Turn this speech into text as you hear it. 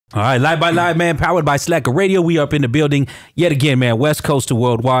All right, Live by Live, man, powered by Slacker Radio. We up in the building yet again, man. West Coast to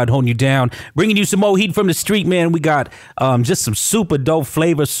worldwide, holding you down, bringing you some more heat from the street, man. We got just some super dope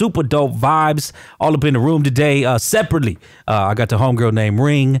flavor, super dope vibes all up in the room today. Separately, I got the homegirl named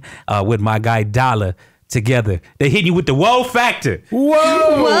Ring with my guy Dollar. Together, they hit you with the whoa factor. Whoa!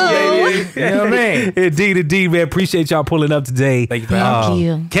 Yeah. You know what I mean? Indeed, man. Appreciate y'all pulling up today. Thank you for having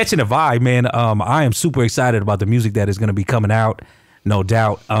you. Catching a vibe, man. I am super excited about the music that is going to be coming out. No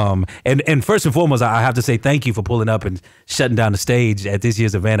doubt. And first and foremost, I have to say thank you for pulling up and shutting down the stage at this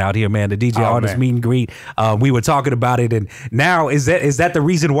year's event out here, man. The DJ Artist Meet and Greet. We were talking about it, and now is that the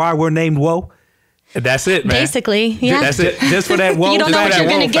reason why we're named Whoa? That's it, man. Basically, yeah. That's it. Just for that whoa. You don't know what you're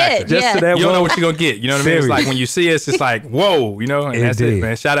going to get. Just for that you don't know what you're going to get. You know what I mean? It's like when you see us, it's like, whoa, you know? And that's it,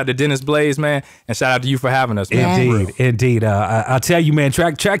 man. Shout out to Dennis Blaze, man. And shout out to you for having us, man. Indeed. I'll tell you, man,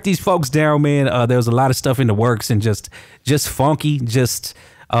 track these folks down, man. There's a lot of stuff in the works and just funky, just...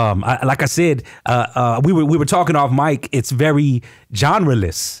 like I said, we were talking off mic. It's very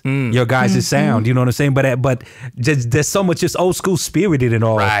genreless. Your guys' sound, you know what I'm saying? But there's so much just old school spirited and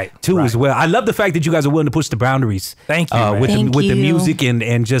all too as well. I love the fact that you guys are willing to push the boundaries. Thank you, with the music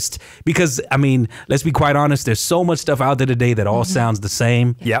and just because I mean, let's be quite honest. There's so much stuff out there today that all sounds the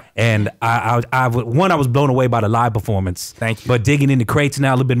same. Yep. And I was blown away by the live performance. Thank you. But digging into crates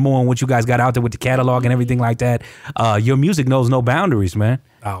now a little bit more on what you guys got out there with the catalog and everything like that. Your music knows no boundaries, man.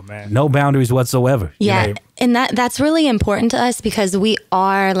 Oh man, no boundaries whatsoever. Yeah, you know? And that's really important to us because we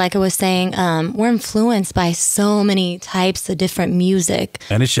are, like I was saying, we're influenced by so many types of different music,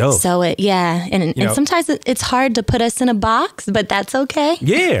 and it shows. So and sometimes it's hard to put us in a box, but that's okay.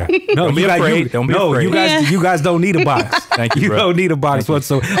 Yeah, no, don't be afraid. Don't be afraid. You guys don't need a box. Thank you. You bro. don't need a box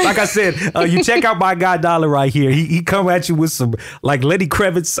whatsoever. Like I said, you check out my guy Dollar right here. He come at you with some like Lenny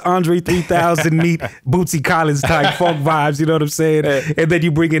Kravitz, Andre 3000 meet Bootsy Collins type funk vibes. You know what I'm saying? And then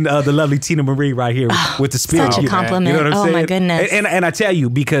you bring in the lovely Tina Marie right here with the spirit. Such a compliment. You know what I'm saying? My goodness. And I tell you,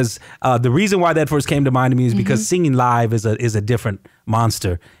 because the reason why that first came to mind to me is because singing live is a different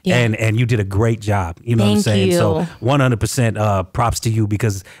monster. Yeah. And you did a great job. You know what I'm saying? You. So 100% props to you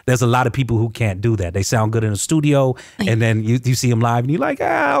because there's a lot of people who can't do that. They sound good in the studio and then you see them live and you're like,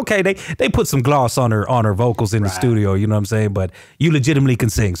 okay, they put some gloss on her vocals in the studio, you know what I'm saying? But you legitimately can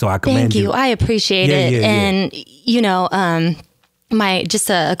sing, so I commend you. Thank you. I appreciate it. Yeah. And you know, just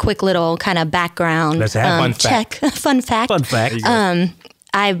a quick little kind of background check. Fun fact.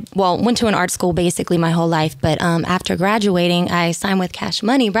 I went to an art school basically my whole life, but after graduating, I signed with Cash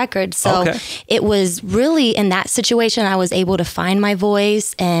Money Records. So it was really in that situation I was able to find my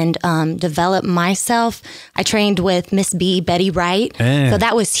voice and develop myself. I trained with Miss B, Betty Wright. So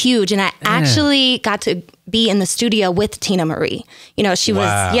that was huge. And I actually got to be in the studio with Tina Marie. You know, she was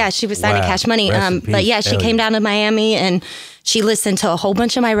signed to Cash Money. But yeah, she came down to Miami and she listened to a whole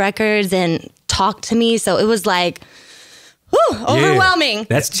bunch of my records and talked to me. So it was like, overwhelming.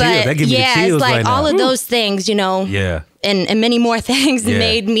 That's chill. That gives me the chills it's like right all now. of those things, you know. Yeah. And many more things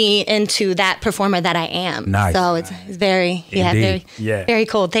made me into that performer that I am. Nice. So it's very very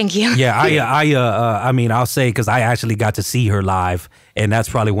cool. Thank you. Yeah, I mean, I'll say because I actually got to see her live, and that's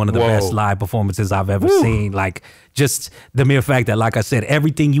probably one of the best live performances I've ever seen. Like just the mere fact that, like I said,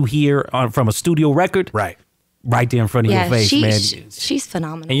 everything you hear from a studio record, right there in front of your face, man. She's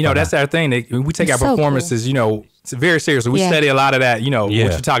phenomenal. And you know, that's our thing. We take our performances, you know, it's very seriously. We study a lot of that, you know, what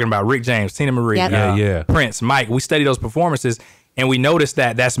you're talking about, Rick James, Tina Marie, Prince, Mike. We study those performances and we notice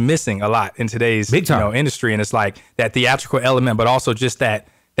that that's missing a lot in today's industry. And it's like that theatrical element, but also just that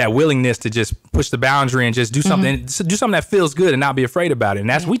willingness to just push the boundary and just do something, that feels good and not be afraid about it. And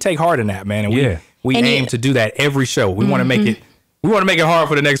that's, we take heart in that, man. And we aim to do that every show. We want to make it. We want to make it hard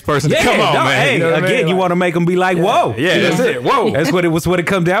for the next person to come on, man. Hey, you know again, you want to make them be like, whoa. Yeah, that's it. Whoa. That's what it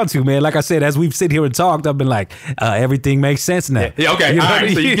comes down to, man. Like I said, as we've sit here and talked, I've been like, everything makes sense now. Yeah, okay. All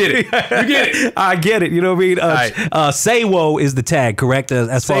right, so you get it. You get it. I get it. You know what I mean? Say Whoa is the tag, correct?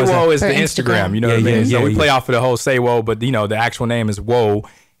 As Say Whoa is the Instagram. You know what I mean? So we play off of the whole Say Whoa, but you know, the actual name is Whoa.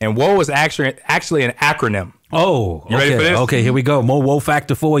 And Whoa is actually an acronym. Oh, you ready for this? Okay, here we go. More Whoa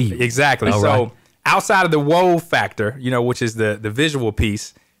factor for you. Exactly. So outside of the whoa factor, you know, which is the visual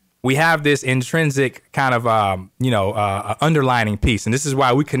piece, we have this intrinsic kind of, underlining piece. And this is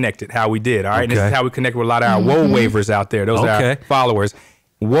why we connected how we did. All right. And this is how we connect with a lot of our whoa wavers out there. Those are our followers.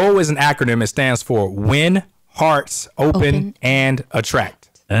 Whoa is an acronym. It stands for Win, Hearts, Open, and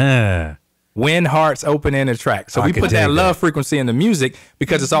Attract. Win, hearts, open, and attract. So we put that love frequency in the music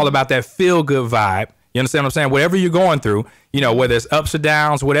because it's all about that feel good vibe. You understand what I'm saying? Whatever you're going through, you know, whether it's ups or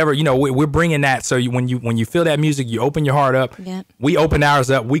downs, whatever, you know, we're bringing that. So when you feel that music, you open your heart up. Yep. We open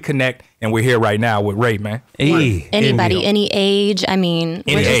ours up, we connect, and we're here right now with Ray, man. Hey, anybody, any age. I mean,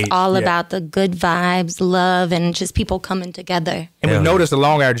 we're just all about the good vibes, love, and just people coming together. And we've noticed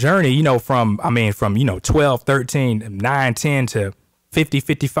along our journey, you know, from 12, 13, 9, 10 to 50,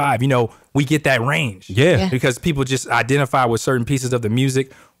 55, you know, we get that range. Yeah. Because people just identify with certain pieces of the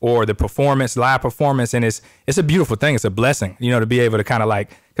music or the performance, live performance. And it's a beautiful thing. It's a blessing, you know, to be able to kind of like,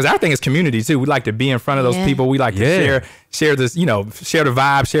 because our thing is community too. We like to be in front of those people. We like to share this, you know, share the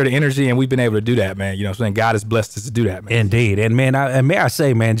vibe, share the energy. And we've been able to do that, man. You know what I'm saying? God has blessed us to do that, man. Indeed. And man, may I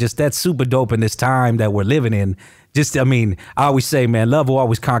say, man, just that's super dope in this time that we're living in. Just, I mean, I always say, man, love will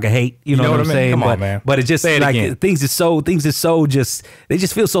always conquer hate. You know what I'm saying? Come on, man. But it just like things are so just, they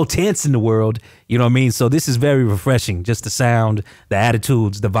just feel so tense in the world. You know what I mean? So this is very refreshing. Just the sound, the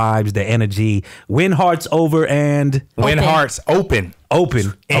attitudes, the vibes, the energy. Win hearts over and win hearts open.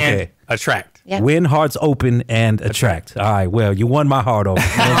 Open. And attract. Yep. Win hearts open and attract. All right, well, you won my heart over.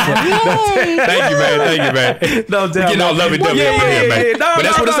 Thank you, man. No doubt. Getting all lovey-dovey up in here, man. But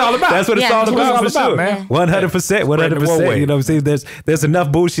that's what it's all about. That's what it's all about, for sure, man. 100%. 100%. You know what I'm saying? There's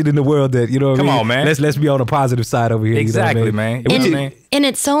enough bullshit in the world that, you know what I mean? Come on, man. Let's be on the positive side over here. Exactly, you know what man. I mean? And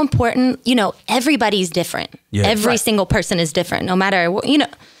it's so important, you know, everybody's different. Yeah. Every single person is different, no matter, you know,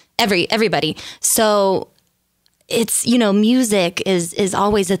 everybody. So it's, you know, music is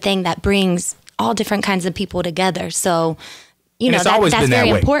always a thing that brings all different kinds of people together. So, you know, that's very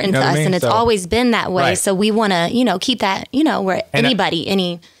important to us. And it's always been that way. Right. So we want to, you know, keep that, you know, where anybody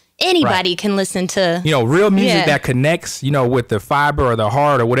can listen to. You know, real music that connects, you know, with the fiber or the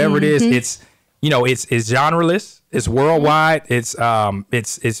heart or whatever it is. It's, you know, it's genreless. It's worldwide. It's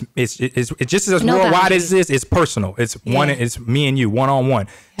just as worldwide as this. It's personal. It's it's me and you, one-on-one.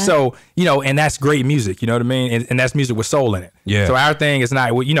 Yeah. So, you know, and that's great music. You know what I mean? And that's music with soul in it. Yeah. So our thing is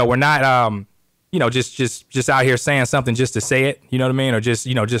not, you know, we're not, you know, just out here saying something just to say it. You know what I mean? Or just,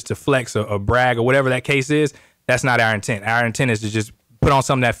 you know, just to flex or brag or whatever that case is. That's not our intent. Our intent is to just put on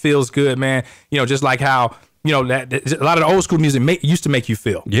something that feels good, man. You know, just like how, you know, that a lot of the old school music used to make you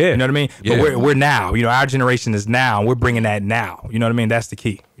feel. Yeah. You know what I mean? Yeah. But we're now, you know, our generation is now, and we're bringing that now. You know what I mean? That's the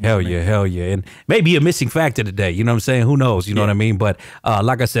key. Hell yeah. And maybe a missing factor today. You know what I'm saying? Who knows? You know what I mean? But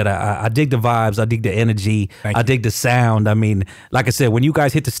like I said, I dig the vibes. I dig the energy. I dig the sound. I mean, like I said, when you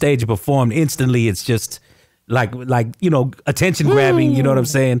guys hit the stage and perform, instantly it's just like you know, attention grabbing. You know what I'm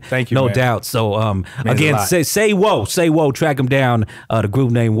saying? Thank you, no doubt. So again, say whoa, track them down. The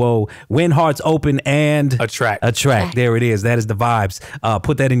group name Whoa. Win hearts open and attract. There it is. That is the vibes.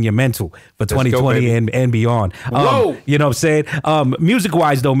 Put that in your mental for 2020 and beyond. Whoa. You know what I'm saying? Music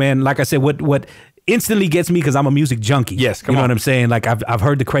wise though, man, like I said, what instantly gets me, because I'm a music junkie. Yes, you know what I'm saying? Like I've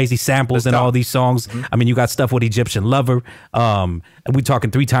heard the crazy samples and all these songs. I mean, you got stuff with Egyptian Lover. We talking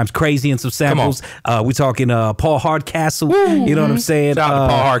 3 Times Crazy and some samples. We talking Paul Hardcastle. You know what I'm saying? Shout out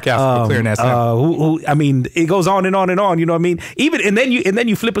to Paul Hardcastle for clearing that sample. I mean, it goes on and on and on. You know what I mean? Even and then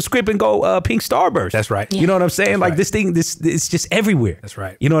you flip a script and go Pink Starburst. That's right. You know what I'm saying? Like this thing, it's just everywhere. That's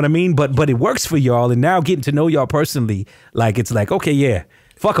right. You know what I mean? But it works for y'all. And now getting to know y'all personally, like it's like, okay, yeah.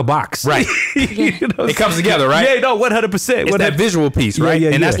 Fuck a box. Right. You know, it comes together, right? Yeah, no, 100%. It's that visual piece, right?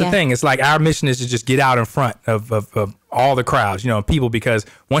 And that's the thing. It's like our mission is to just get out in front of all the crowds, you know, people, because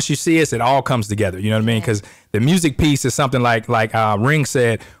once you see us, it all comes together. You know what I mean? Because the music piece is something like Ring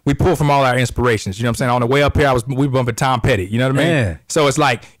said, we pull from all our inspirations. You know what I'm saying? On the way up here, we bumping Tom Petty. You know what I mean? Yeah. So it's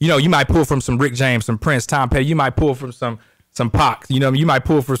like, you know, you might pull from some Rick James, some Prince, Tom Petty. You might pull from some Pac, you know, you might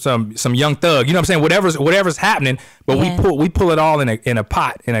pull for some Young Thug, you know what I'm saying? Whatever's happening, but we pull it all in a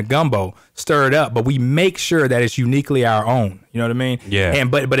pot, in a gumbo, stir it up, but we make sure that it's uniquely our own. You know what I mean? Yeah.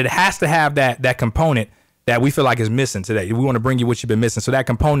 And but it has to have that component that we feel like is missing today. We want to bring you what you've been missing. So that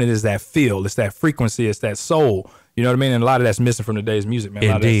component is that feel, it's that frequency, it's that soul. You know what I mean? And a lot of that's missing from today's music, man. A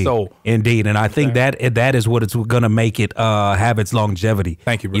lot of that soul. Indeed. And I think that is what it's going to make it have its longevity.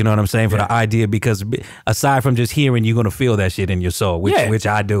 Thank you, bro. You know what I'm saying? For the idea, because aside from just hearing, you're going to feel that shit in your soul, which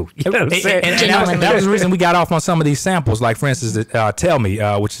I do. You know what I'm saying? And that was the reason we got off on some of these samples. Like, for instance, Tell Me,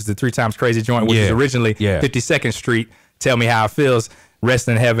 which is the 3 Times Crazy joint, which is originally 52nd Street, Tell Me How It Feels. Rest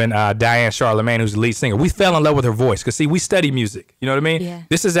in heaven, Diane Charlemagne, who's the lead singer. We fell in love with her voice because, see, we study music. You know what I mean? Yeah.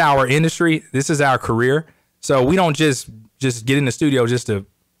 This is our industry. This is our career. So we don't just get in the studio just to,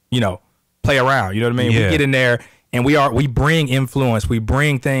 you know, play around. You know what I mean? We get in there And we bring influence, we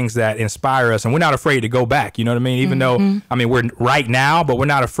bring things that inspire us, and we're not afraid to go back. You know what I mean? Even though, I mean, we're right now, but we're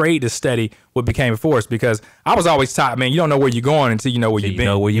not afraid to study what became before us, because I was always taught, man, you don't know where you're going until you know where you've been.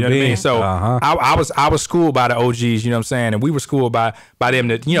 You know what I mean? So I was schooled by the OGs, you know what I'm saying? And we were schooled by them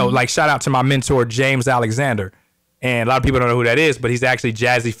to, you know, like shout out to my mentor, James Alexander. And a lot of people don't know who that is, but he's actually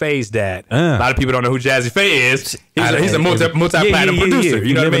Jazzy Faye's dad. A lot of people don't know who Jazzy Faye is. He's a multi-platinum producer.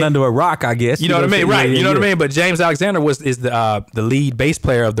 You know what I mean? Under a rock, I guess. You know what I mean? Right. You know what I mean? But James Alexander is the lead bass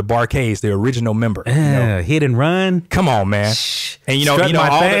player of the Bar-Kays, the original member. You know? Hit and run. Come on, man. And you know all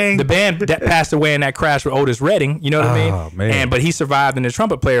the band that passed away in that crash with Otis Redding. You know what I mean? Oh, man. But he survived, and the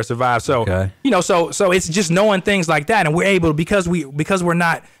trumpet player survived. So you know, so it's just knowing things like that, and we're able because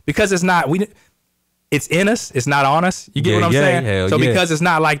it's in us, it's not on us. You get what I'm saying? So because it's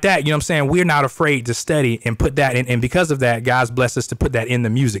not like that, you know what I'm saying? We're not afraid to study and put that in. And because of that, God's blessed us to put that in the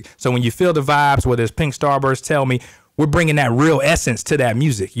music. So when you feel the vibes, whether it's Pink Starburst, Tell Me, we're bringing that real essence to that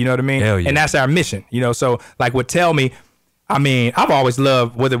music. You know what I mean? And that's our mission. You know, so like with Tell Me, I mean, I've always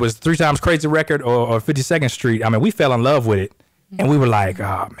loved, whether it was 3 Times Crazy record or 52nd Street. I mean, we fell in love with it. And we were like,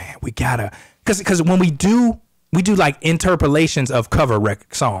 oh man, we gotta, because when we do like interpolations of cover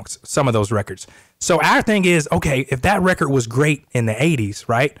songs, some of those records. So our thing is, okay, if that record was great in the 80s,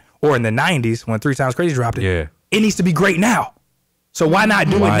 right? Or in the 90s when 3 Times Crazy dropped it, it needs to be great now. So why not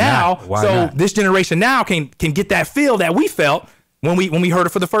do it now? This generation now can get that feel that we felt when we heard it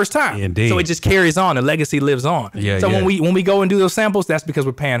for the first time. Indeed. So it just carries on. The legacy lives on. When we go and do those samples, that's because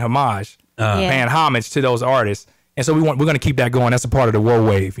we're paying homage to those artists. And so we're going to keep that going. That's a part of the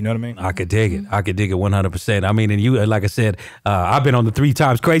WHOAAWAVE. You know what I mean? I could dig it. I could dig it 100%. I mean, and you, like I said, I've been on the 3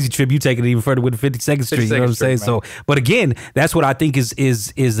 Times Crazy trip. You take it even further with the 52nd Street. You know what I'm saying? Man. So, but again, that's what I think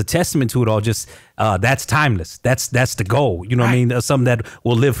is a testament to it all. Just that's timeless. That's the goal. You know what I mean? That's something that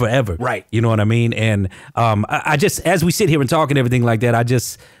will live forever. Right. You know what I mean? And I just, as we sit here and talk and everything like that,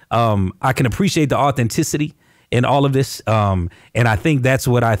 I can appreciate the authenticity in all of this. And I think that's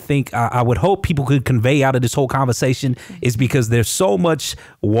what I would hope people could convey out of this whole conversation, is because there's so much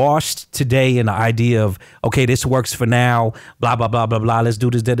washed today in the idea of, okay, this works for now, blah, blah, blah, blah, blah, let's do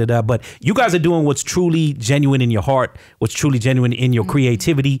this, da, da, da. But you guys are doing what's truly genuine in your heart, what's truly genuine in your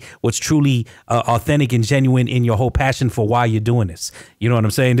creativity, what's truly authentic and genuine in your whole passion for why you're doing this. You know what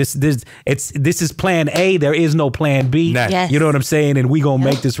I'm saying? This is plan A. There is no plan B. Yes. You know what I'm saying? And we gonna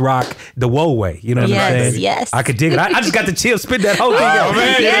make this rock the WHOAAWAVE way. You know what I'm saying? Yes. I could dig it. I just got the chill, spit that whole thing out.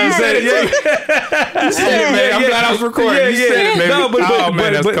 Man, yes. You said it, man. I'm glad I was recording. You said it, baby. No,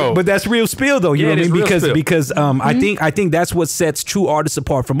 that's cool. But that's real spill, though. You know what I mean? Because I think that's what sets true artists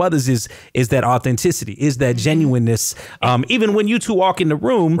apart from others is that authenticity, is that genuineness. Even when you two walk in the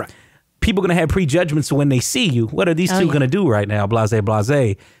room, people are gonna have prejudgments when they see you. What are these two gonna do right now? Blase,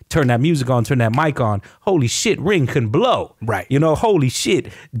 blase. Turn that music on, turn that mic on. Holy shit, Ring can blow. Right. You know, holy shit,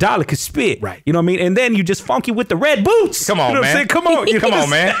 Dollar can spit. Right. You know what I mean? And then you just funky with the red boots. Come on, you know man. Come on. Come on,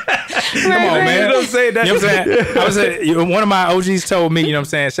 man. Come on, man. You know what I'm saying? You know what I'm saying? One of my OGs told me, you know what I'm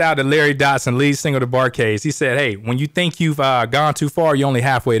saying? Shout out to Larry Dotson, lead singer of the Bar-Kays. He said, hey, when you think you've gone too far, you're only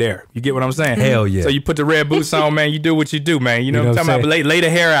halfway there. You get what I'm saying? Hell yeah. So you put the red boots on, man. You do what you do, man. You know what I'm talking about? Lay the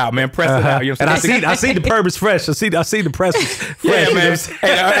hair out, man. Press it out. You know what I'm saying? And I see the perm is fresh. I see the press is fresh. Yeah, man.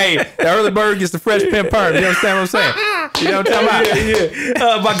 Hey, the early bird gets the fresh pin perm. You understand what I'm saying? You know what I'm talking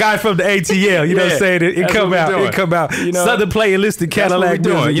about? My guy from the ATL. You know what I'm saying? It come out. It come out. You know, Southern playlist Cadillac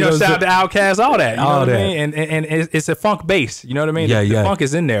doing. You know, shout out to Outkast, all that. You know what I mean? And it's a funk bass. You know what I mean? The funk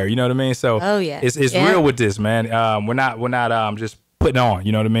is in there. You know what I mean? So it's real with this, man. We're not just putting on.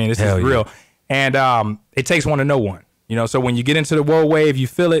 You know what I mean? This is real. And it takes one to know one. You know, so when you get into the WHOAAWAVE, you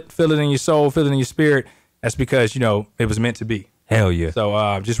feel it in your soul, feel it in your spirit. That's because, you know, it was meant to be. Hell yeah.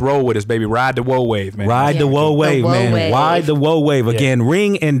 So just roll with us, baby. Ride the WHOAAWAVE, man. Ride the WHOAAWAVE, man. Ride the WHOAAWAVE. Again,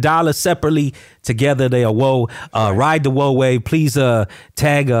 Ring and Dollar separately. Together they are Whoa. Ride the WHOAAWAVE. Please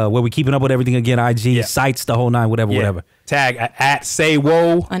tag where we keeping up with everything again. IG, sites, the whole nine, whatever. Tag at Say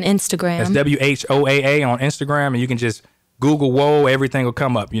Whoa on Instagram. That's WHOAA on Instagram. And you can just Google Whoa, everything will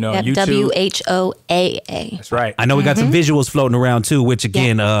come up. You know, YouTube. WHOAA. That's right. I know we got some visuals floating around too, which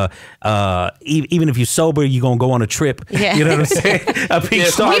again, even if you're sober, you're gonna go on a trip. Yeah. You know what I'm saying?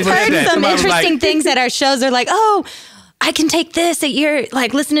 We've heard some interesting things at our shows. They're like, oh, I can take this that you're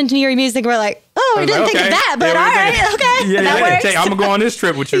like listening to your music. We're like, oh, we didn't think of that, but all right, okay. Yeah, that works. I'm gonna go on this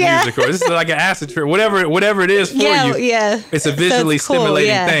trip with your music, or this is like an acid trip, whatever it is for you. Yeah, it's a visually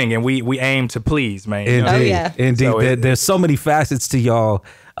stimulating thing, and we aim to please, man. Indeed, you know? Indeed. So there's so many facets to y'all.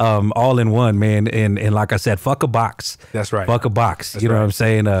 all in one, man. And like I said, fuck a box. That's right. Fuck a box. You know what I'm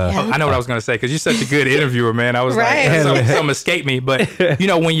saying? I know what I was gonna say because you're such a good interviewer, man. I was like, something escaped me. But you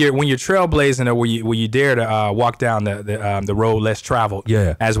know, when you're trailblazing or when you dare to walk down the road less traveled,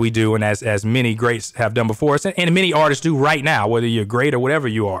 as we do, and as many greats have done before us, and many artists do right now, whether you're great or whatever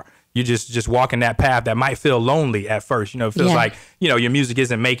you are. You just walking that path that might feel lonely at first. You know, it feels like, you know, your music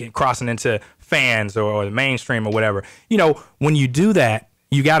isn't crossing into fans or the mainstream or whatever. You know, when you do that,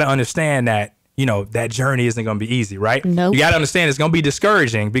 you got to understand that, you know, that journey isn't going to be easy, right? Nope. You got to understand it's going to be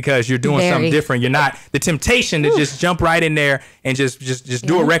discouraging because you're doing something different. You're not the temptation to just jump right in there and just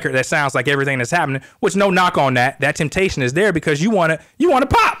do a record that sounds like everything that's happening, which no knock on that. That temptation is there because you want to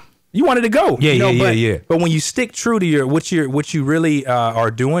pop. You wanted to go. But when you stick true to what you really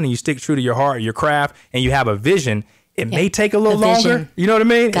are doing, and you stick true to your heart, your craft, and you have a vision, it may take a little longer. You know what I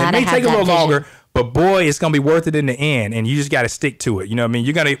mean? It may take a little longer, but boy, it's gonna be worth it in the end. And you just got to stick to it. You know what I mean?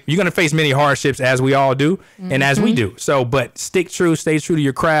 You're gonna face many hardships as we all do, and as we do. So, but stick true, stay true to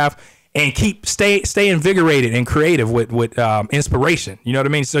your craft. And stay invigorated and creative with inspiration. You know what I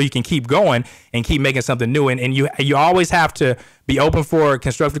mean? So you can keep going and keep making something new. And you always have to be open for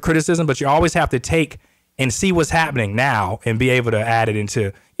constructive criticism, but you always have to take and see what's happening now and be able to add it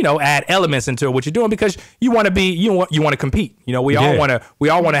into, you know, add elements into what you're doing because you want to compete. You know, we all want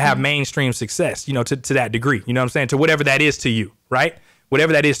to have mainstream success, you know, to that degree. You know what I'm saying? To whatever that is to you, right?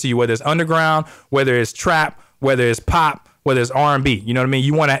 Whatever that is to you, whether it's underground, whether it's trap, whether it's pop, whether it's R&B, you know what I mean?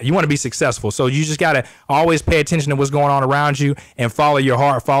 You want to be successful. So you just got to always pay attention to what's going on around you and follow your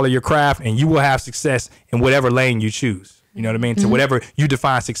heart, follow your craft, and you will have success in whatever lane you choose. You know what I mean? To whatever you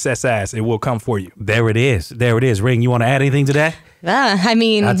define success as, it will come for you. There it is. There it is. Ring, you want to add anything to that? I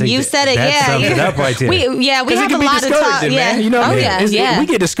mean, you said it. That sums it up right there. We have a lot of talk. Man. You know what I mean? We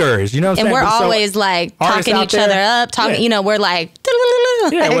get discouraged. You know what I'm saying? And we're always like talking each other up. You know, we're like,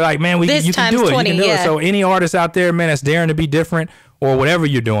 we're like, man, you can do it. 20, you can do it. So any artist out there, man, that's daring to be different or whatever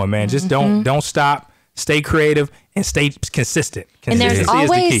you're doing, man, just don't stop. Stay creative and stay consistent. And there's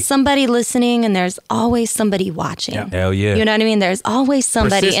always somebody listening and there's always somebody watching. Hell yeah. You know what I mean? There's always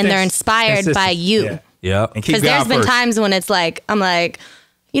somebody and they're inspired by you. Yeah. Because there's been times when it's like, I'm like,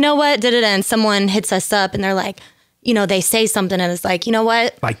 you know what? And someone hits us up and they're like, you know, they say something and it's like, you know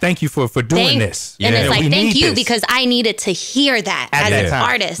what? Like, thank you for doing this. And it's like, thank you because I needed to hear that as an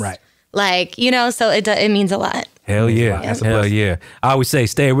artist. Right. Like, you know, so it means a lot. Hell yeah. Hell yeah. I always say,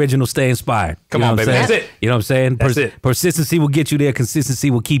 stay original, stay inspired. Come on, baby. That's it. You know what I'm saying? That's it. Persistency will get you there.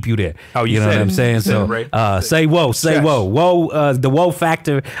 Consistency will keep you there. Oh, you know what I'm saying? So, say whoa, say whoa. Whoa, the whoa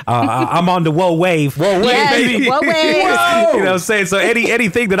factor. I'm on the whoa wave. Whoa wave, baby. Whoa wave. Whoa. You know what I'm saying? So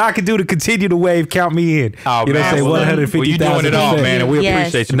anything that I can do to continue the wave, count me in. Oh, you know what I'm saying? 150,000%. Well, you're doing it all, man. And we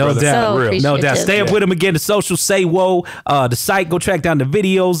appreciate you, no brother. doubt. No doubt. Stay up with them again. The social, say whoa. The site, go track down the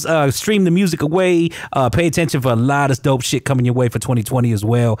videos. Stream the music away. Pay attention for a lot of dope shit coming your way for 2020 as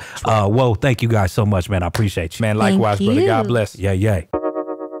well. Whoa, thank you guys so much, man. I appreciate you. Man, likewise, brother. God bless. Yeah.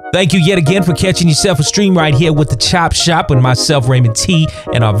 Thank you yet again for catching yourself a stream right here with the Chop Shop with myself, Raymond T,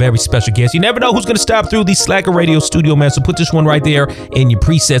 and our very special guest. You never know who's going to stop through the Slacker Radio studio, man. So put this one right there in your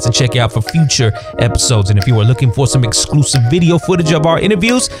presets and check out for future episodes. And if you are looking for some exclusive video footage of our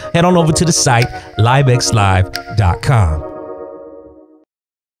interviews, head on over to the site, livexlive.com.